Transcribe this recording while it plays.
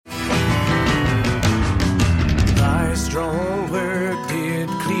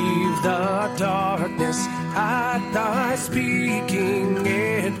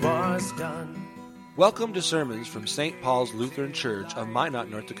Welcome to sermons from St. Paul's Lutheran Church of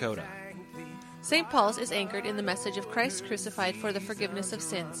Minot, North Dakota. St. Paul's is anchored in the message of Christ crucified for the forgiveness of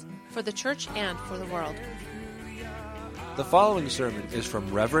sins, for the church and for the world. The following sermon is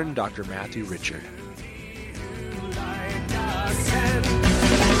from Reverend Dr. Matthew Richard.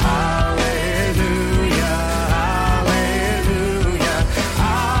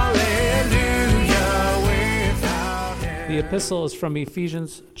 The epistle is from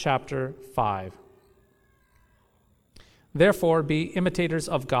Ephesians chapter 5. Therefore, be imitators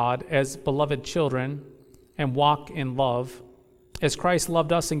of God as beloved children, and walk in love, as Christ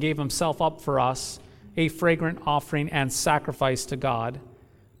loved us and gave himself up for us, a fragrant offering and sacrifice to God.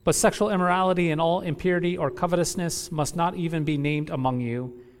 But sexual immorality and all impurity or covetousness must not even be named among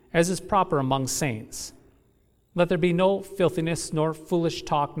you, as is proper among saints. Let there be no filthiness, nor foolish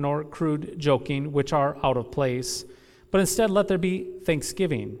talk, nor crude joking, which are out of place, but instead let there be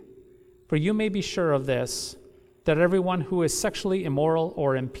thanksgiving. For you may be sure of this, that everyone who is sexually immoral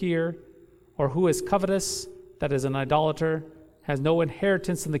or impure, or who is covetous, that is an idolater, has no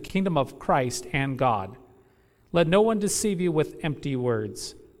inheritance in the kingdom of Christ and God. Let no one deceive you with empty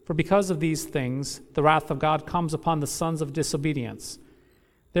words, for because of these things the wrath of God comes upon the sons of disobedience.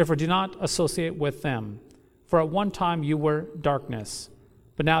 Therefore do not associate with them, for at one time you were darkness,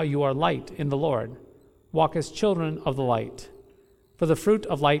 but now you are light in the Lord. Walk as children of the light. For the fruit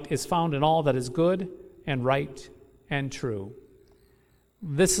of light is found in all that is good and right and true.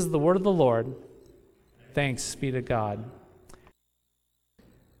 This is the word of the Lord. Thanks be to God.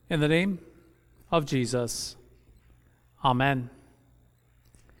 In the name of Jesus, Amen.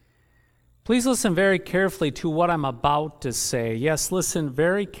 Please listen very carefully to what I'm about to say. Yes, listen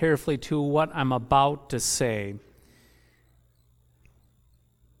very carefully to what I'm about to say.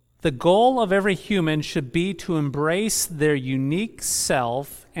 The goal of every human should be to embrace their unique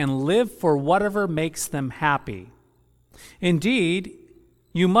self and live for whatever makes them happy. Indeed,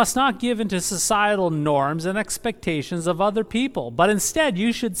 you must not give in to societal norms and expectations of other people, but instead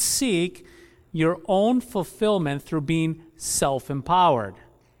you should seek your own fulfillment through being self-empowered.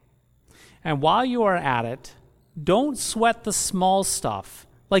 And while you are at it, don't sweat the small stuff,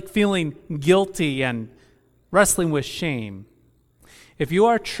 like feeling guilty and wrestling with shame. If you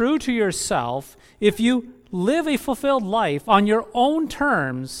are true to yourself, if you live a fulfilled life on your own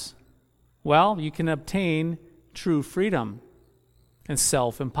terms, well, you can obtain true freedom and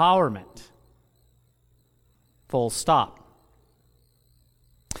self-empowerment. Full stop.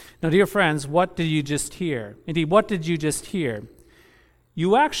 Now, dear friends, what did you just hear? Indeed, what did you just hear?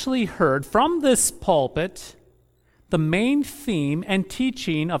 You actually heard from this pulpit the main theme and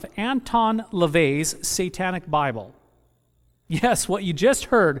teaching of Anton LaVey's Satanic Bible. Yes, what you just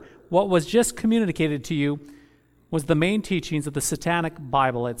heard, what was just communicated to you, was the main teachings of the Satanic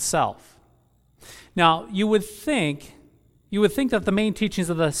Bible itself. Now, you would think that the main teachings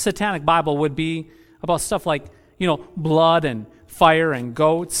of the Satanic Bible would be about stuff like, blood and fire and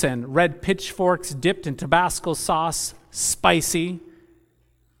goats and red pitchforks dipped in Tabasco sauce, spicy.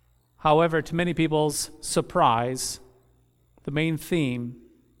 However, to many people's surprise, the main theme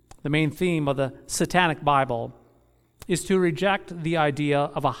of the Satanic Bible is to reject the idea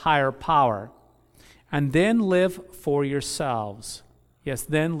of a higher power and then live for yourselves. Yes,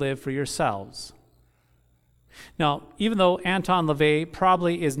 then live for yourselves. Now, even though Anton LaVey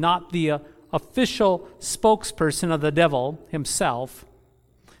probably is not the official spokesperson of the devil himself,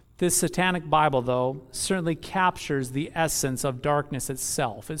 this Satanic Bible, though, certainly captures the essence of darkness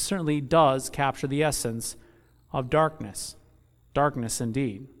itself. It certainly does capture the essence of darkness. Darkness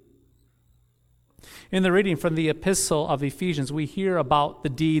indeed. In the reading from the epistle of Ephesians, we hear about the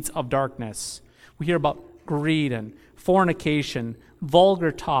deeds of darkness. We hear about greed and fornication,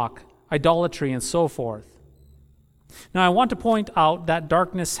 vulgar talk, idolatry, and so forth. Now, I want to point out that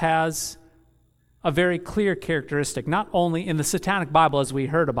darkness has a very clear characteristic, not only in the Satanic Bible as we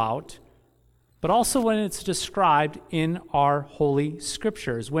heard about, but also when it's described in our Holy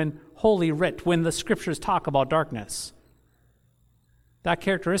Scriptures, when Holy Writ, when the Scriptures talk about darkness. That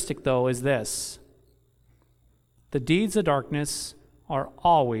characteristic, though, is this. The deeds of darkness are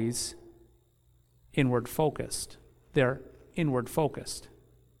always inward focused. They're inward focused.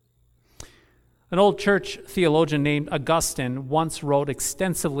 An old church theologian named Augustine once wrote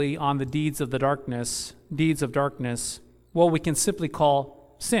extensively on the deeds of darkness, what we can simply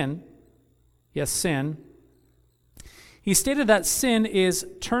call sin. Yes, sin. He stated that sin is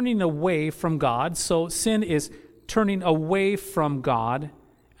turning away from God, so sin is turning away from God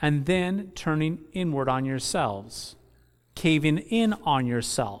and then turning inward on yourselves, caving in on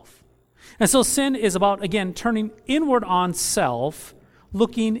yourself. And so sin is about, again, turning inward on self,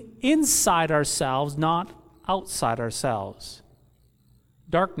 looking inside ourselves, not outside ourselves.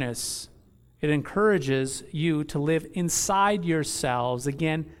 Darkness, it encourages you to live inside yourselves,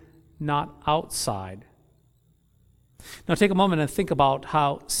 again, not outside. Now take a moment and think about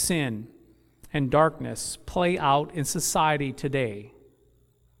how sin and darkness play out in society today.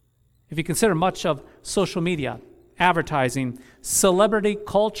 If you consider much of social media, advertising, celebrity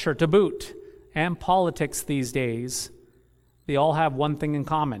culture to boot, and politics these days, they all have one thing in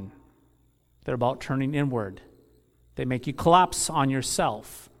common. They're about turning inward. They make you collapse on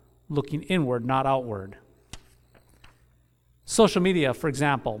yourself, looking inward, not outward. Social media, for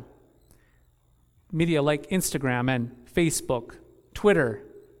example, media like Instagram and Facebook, Twitter,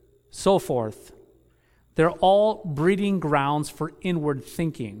 so forth, they're all breeding grounds for inward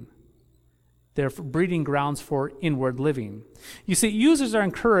thinking. They're breeding grounds for inward living. You see, users are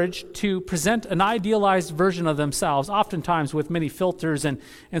encouraged to present an idealized version of themselves, oftentimes with many filters and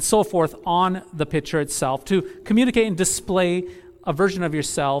so forth on the picture itself, to communicate and display a version of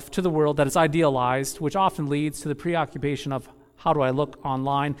yourself to the world that is idealized, which often leads to the preoccupation of how do I look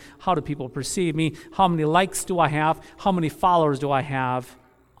online? How do people perceive me? How many likes do I have? How many followers do I have?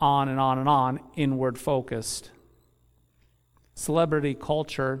 On and on and on, inward focused. Celebrity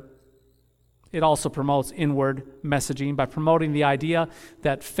culture, it also promotes inward messaging by promoting the idea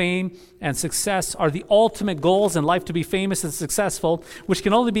that fame and success are the ultimate goals in life, to be famous and successful, which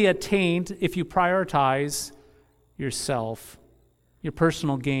can only be attained if you prioritize yourself, your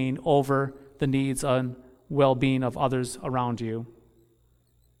personal gain over the needs and well-being of others around you.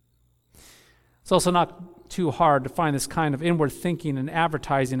 It's also not too hard to find this kind of inward thinking in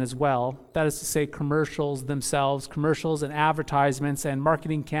advertising as well. That is to say, commercials themselves, commercials and advertisements and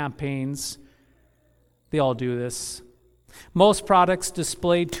marketing campaigns. They all do this. Most products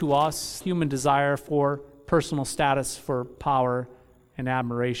displayed to us human desire for personal status, for power and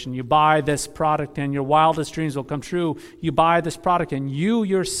admiration. You buy this product and your wildest dreams will come true. You buy this product and you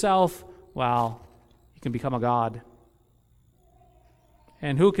yourself, well, you can become a god.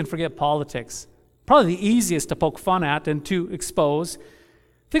 And who can forget politics? Probably the easiest to poke fun at and to expose.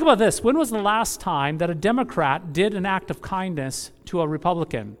 Think about this. When was the last time that a Democrat did an act of kindness to a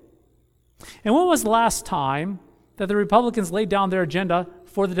Republican? And when was the last time that the Republicans laid down their agenda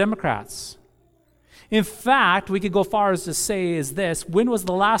for the Democrats? In fact, we could go far as to say is this: when was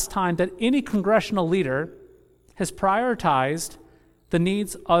the last time that any congressional leader has prioritized the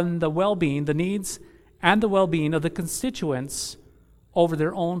needs and the well-being, the needs and the well-being of the constituents over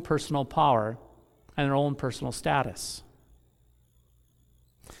their own personal power and their own personal status?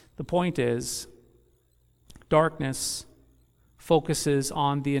 The point is, darkness focuses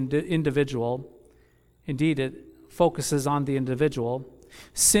on the individual. Indeed, it focuses on the individual.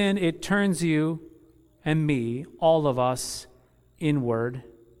 Sin, it turns you and me, all of us, inward.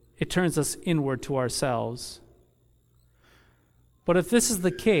 It turns us inward to ourselves. But if this is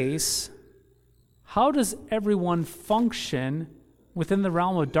the case, how does everyone function within the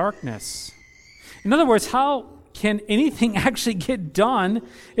realm of darkness? In other words, how can anything actually get done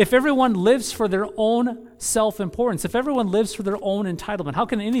if everyone lives for their own self-importance? If everyone lives for their own entitlement, how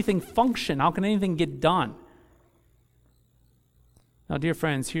can anything function? How can anything get done? Now, dear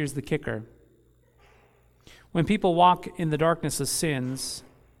friends, here's the kicker. When people walk in the darkness of sins,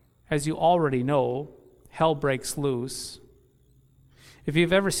 as you already know, hell breaks loose. If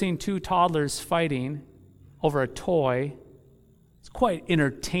you've ever seen two toddlers fighting over a toy, it's quite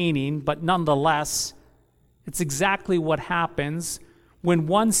entertaining, but nonetheless, it's exactly what happens when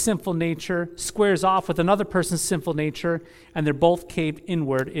one sinful nature squares off with another person's sinful nature and they're both caved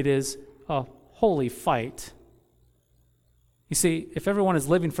inward. It is a holy fight. You see, if everyone is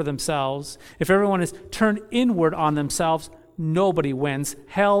living for themselves, if everyone is turned inward on themselves, nobody wins.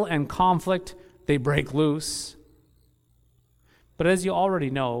 Hell and conflict, they break loose. But as you already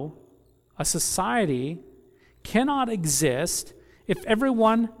know, a society cannot exist if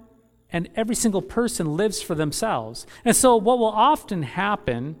everyone and every single person lives for themselves. And so what will often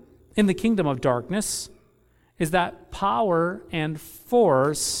happen in the kingdom of darkness is that power and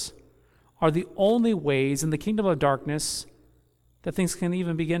force are the only ways in the kingdom of darkness that things can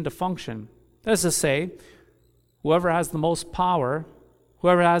even begin to function. That is to say, whoever has the most power,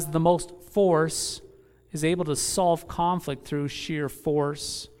 whoever has the most force, is able to solve conflict through sheer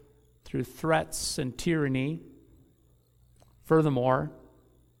force, through threats and tyranny. Furthermore,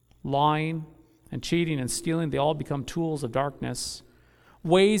 lying and cheating and stealing, they all become tools of darkness.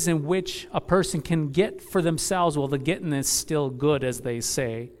 Ways in which a person can get for themselves, well, the getting is still good, as they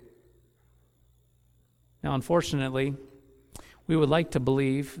say. Now, unfortunately, We would like to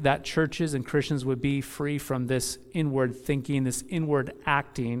believe that churches and Christians would be free from this inward thinking, this inward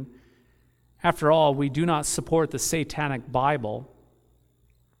acting. After all, we do not support the Satanic Bible.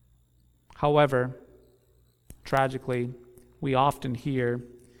 However, tragically, we often hear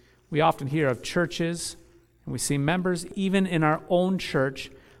of churches, and we see members even in our own church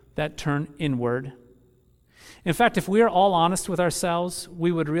that turn inward. In fact, if we are all honest with ourselves,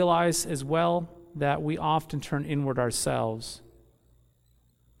 we would realize as well that we often turn inward ourselves.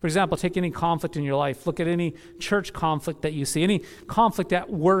 For example, take any conflict in your life. Look at any church conflict that you see, any conflict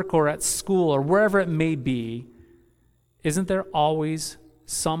at work or at school or wherever it may be. Isn't there always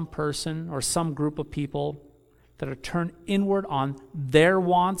some person or some group of people that are turned inward on their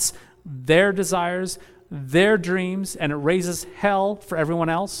wants, their desires, their dreams, and it raises hell for everyone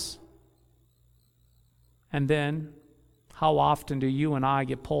else? And then, how often do you and I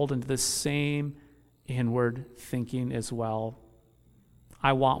get pulled into the same inward thinking as well?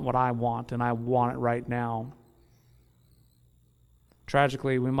 I want what I want, and I want it right now.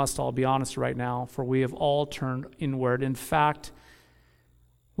 Tragically, we must all be honest right now, for we have all turned inward. In fact,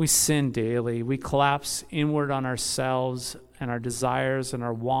 we sin daily. We collapse inward on ourselves and our desires and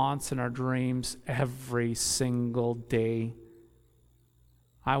our wants and our dreams every single day.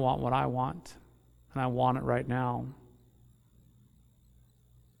 I want what I want, and I want it right now.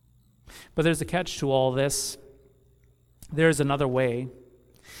 But there's a catch to all this. There's another way.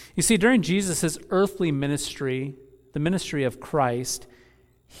 You see, during Jesus' earthly ministry, the ministry of Christ,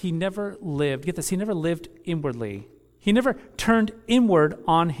 he never lived, get this, he never lived inwardly. He never turned inward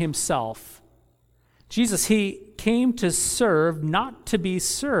on himself. Jesus, he came to serve, not to be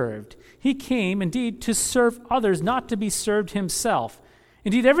served. He came, indeed, to serve others, not to be served himself.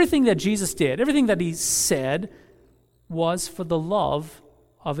 Indeed, everything that Jesus did, everything that he said, was for the love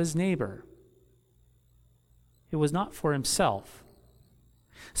of his neighbor. It was not for himself.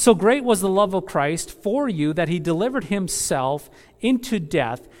 So great was the love of Christ for you that he delivered himself into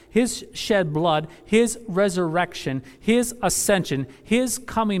death, his shed blood, his resurrection, his ascension, his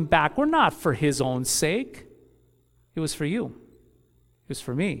coming back were not for his own sake. It was for you. It was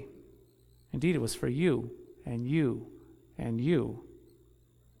for me. Indeed, it was for you and you and you.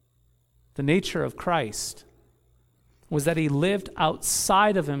 The nature of Christ was that he lived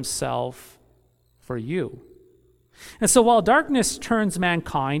outside of himself for you. And so while darkness turns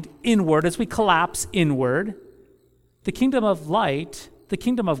mankind inward as we collapse inward, the kingdom of light, the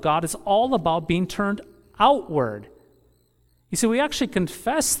kingdom of God, is all about being turned outward. You see, we actually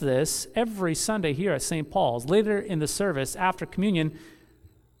confess this every Sunday here at St. Paul's. Later in the service, after communion,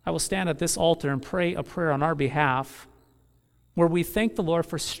 I will stand at this altar and pray a prayer on our behalf where we thank the Lord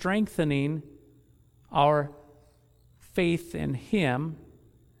for strengthening our faith in him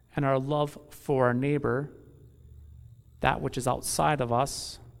and our love for our neighbor, that which is outside of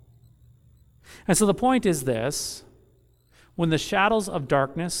us. And so the point is this: when the shadows of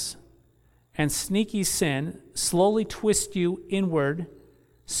darkness and sneaky sin slowly twist you inward,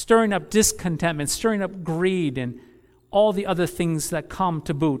 stirring up discontentment, stirring up greed, and all the other things that come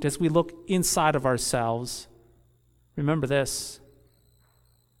to boot as we look inside of ourselves, remember this: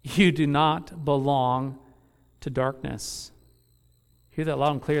 you do not belong to darkness. Hear that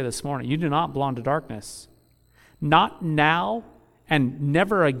loud and clear this morning. You do not belong to darkness. Not now and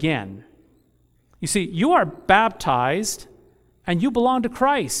never again. You see, you are baptized and you belong to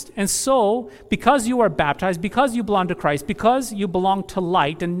Christ. And so, because you are baptized, because you belong to Christ, because you belong to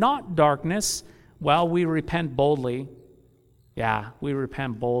light and not darkness, well, we repent boldly. Yeah, we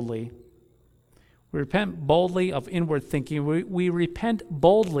repent boldly. We repent boldly of inward thinking. We repent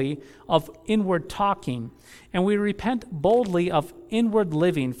boldly of inward talking. And we repent boldly of inward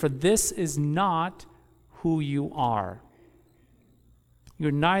living, for this is not who you are.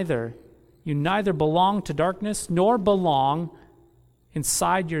 You neither belong to darkness nor belong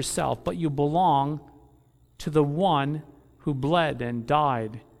inside yourself, but you belong to the one who bled and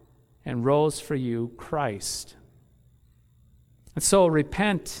died and rose for you, Christ. And so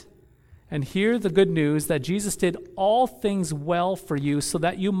repent and hear the good news that Jesus did all things well for you so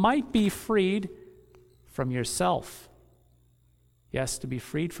that you might be freed from yourself. Yes, to be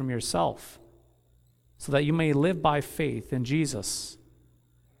freed from yourself, so that you may live by faith in Jesus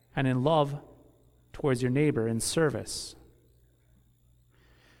and in love towards your neighbor in service.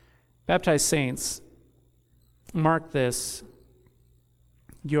 Baptized saints, mark this: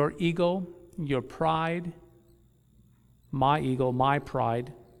 your ego, your pride, my ego, my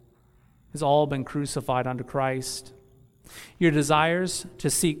pride, has all been crucified unto Christ. Your desires to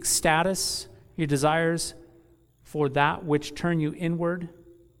seek status, your desires for that which turn you inward,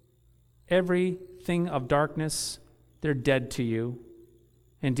 everything of darkness they're dead to you.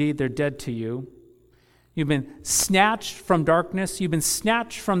 Indeed, they're dead to you. You've been snatched from darkness. You've been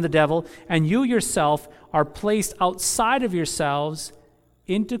snatched from the devil, and you yourself are placed outside of yourselves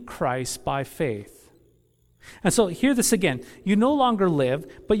into Christ by faith. And so hear this again. You no longer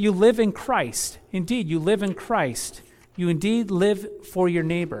live, but you live in Christ. Indeed, you live in Christ. You indeed live for your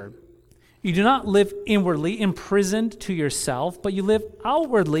neighbor. You do not live inwardly, imprisoned to yourself, but you live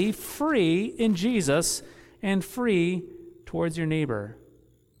outwardly, free in Jesus and free towards your neighbor.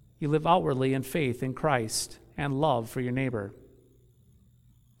 You live outwardly in faith in Christ and love for your neighbor.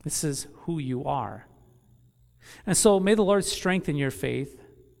 This is who you are. And so may the Lord strengthen your faith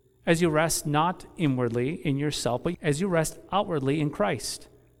as you rest not inwardly in yourself, but as you rest outwardly in Christ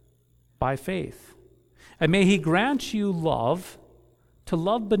by faith. And may he grant you love, to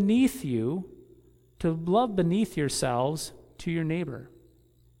love beneath you, to love beneath yourselves to your neighbor.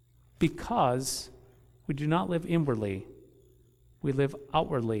 Because we do not live inwardly, we live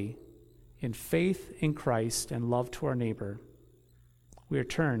outwardly in faith in Christ and love to our neighbor. We are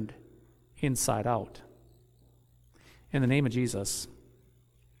turned inside out. In the name of Jesus,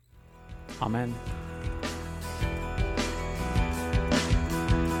 amen.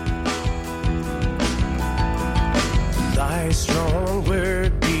 Thy strong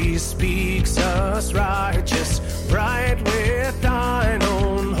word bespeaks us righteous, right with thine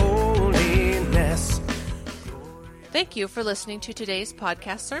own holiness. Thank you for listening to today's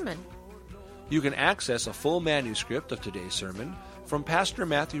podcast sermon. You can access a full manuscript of today's sermon from Pastor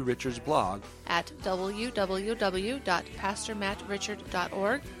Matthew Richard's blog At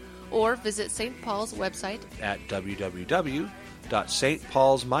www.pastormattrichard.org or visit St. Paul's website at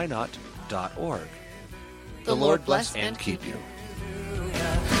www.stpaulsminot.org. The Lord bless and keep you.